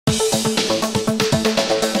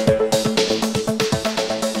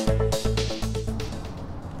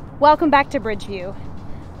Welcome back to BridgeView.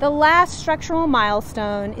 The last structural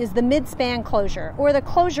milestone is the midspan closure, or the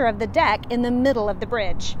closure of the deck in the middle of the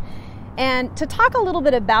bridge. And to talk a little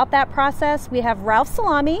bit about that process, we have Ralph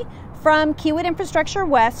Salami from Kiewit Infrastructure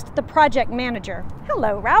West, the project manager.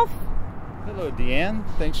 Hello, Ralph. Hello, Deanne.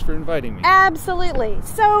 Thanks for inviting me. Absolutely.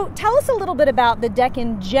 So tell us a little bit about the deck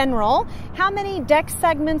in general. How many deck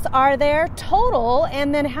segments are there total,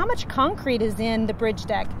 and then how much concrete is in the bridge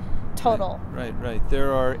deck total? Right.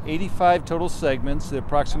 There are 85 total segments. They're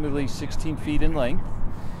approximately 16 feet in length,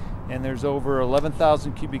 and there's over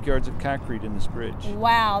 11,000 cubic yards of concrete in this bridge.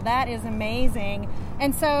 Wow, that is amazing.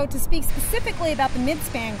 And so to speak specifically about the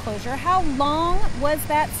midspan closure, how long was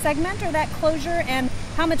that segment or that closure, and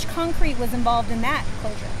how much concrete was involved in that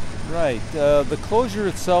closure? Right. The closure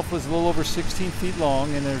itself was a little over 16 feet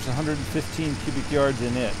long, and there's 115 cubic yards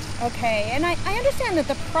in it. Okay, and I understand that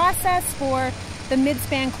the process for the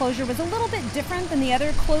midspan closure was a little bit different than the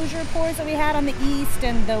other closure pours that we had on the east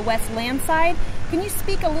and the west land side. Can you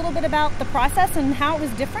speak a little bit about the process and how it was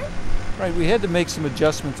different? Right, we had to make some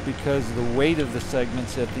adjustments because of the weight of the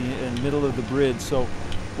segments in the middle of the bridge. So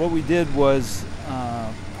what we did was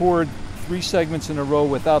poured 3 segments in a row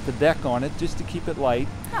without the deck on it, just to keep it light.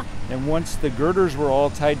 Huh. And once the girders were all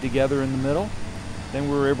tied together in the middle, then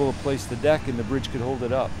we were able to place the deck and the bridge could hold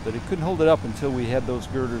it up. But it couldn't hold it up until we had those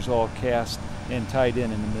girders all cast and tied in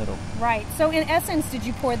the middle. Right. So in essence, did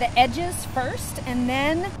you pour the edges first and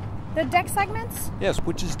then the deck segments? Yes,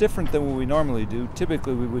 which is different than what we normally do.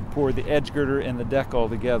 Typically, we would pour the edge girder and the deck all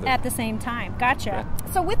together. At the same time. Gotcha.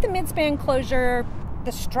 Right. So with the midspan closure,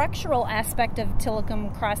 the structural aspect of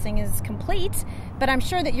Tilikum Crossing is complete, but I'm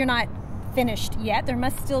sure that you're not finished yet. There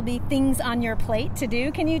must still be things on your plate to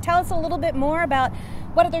do. Can you tell us a little bit more about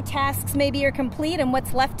what other tasks maybe are complete and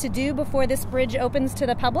what's left to do before this bridge opens to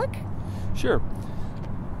the public? Sure.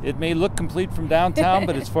 It may look complete from downtown,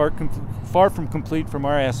 but it's far from complete from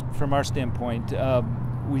our standpoint.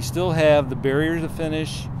 We still have the barrier to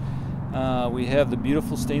finish. We have the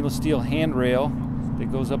beautiful stainless steel handrail that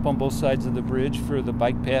goes up on both sides of the bridge for the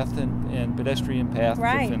bike path and pedestrian path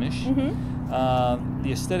to finish. Mm-hmm.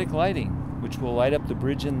 The aesthetic lighting, which will light up the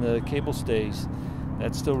bridge and the cable stays,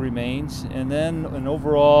 that still remains. And then an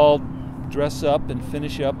overall dress up and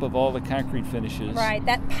finish up of all the concrete finishes. Right,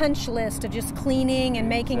 that punch list of just cleaning and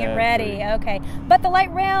making it ready. Okay, but the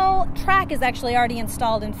light rail track is actually already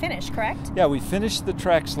installed and finished, correct? Yeah, we finished the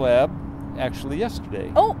track slab actually yesterday.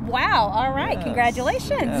 Oh, wow. All right. Yes.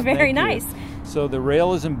 Congratulations. Yeah, very nice. So the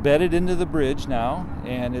rail is embedded into the bridge now,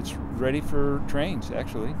 and it's ready for trains,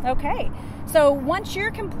 actually. Okay. So once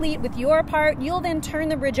you're complete with your part, you'll then turn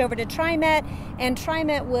the bridge over to TriMet, and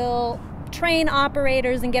TriMet will train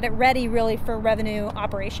operators and get it ready really for revenue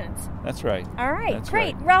operations. That's right. All right. That's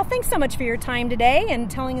great. Right. Ralph, thanks so much for your time today and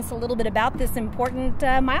telling us a little bit about this important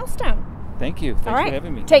milestone. Thank you. Thanks for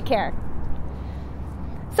having me. Take care.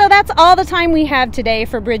 So that's all the time we have today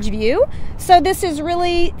for BridgeView. So this is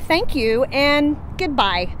really thank you and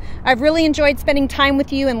goodbye. I've really enjoyed spending time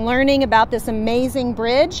with you and learning about this amazing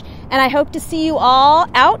bridge, and I hope to see you all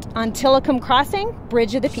out on Tilikum Crossing,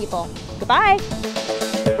 Bridge of the People. Goodbye.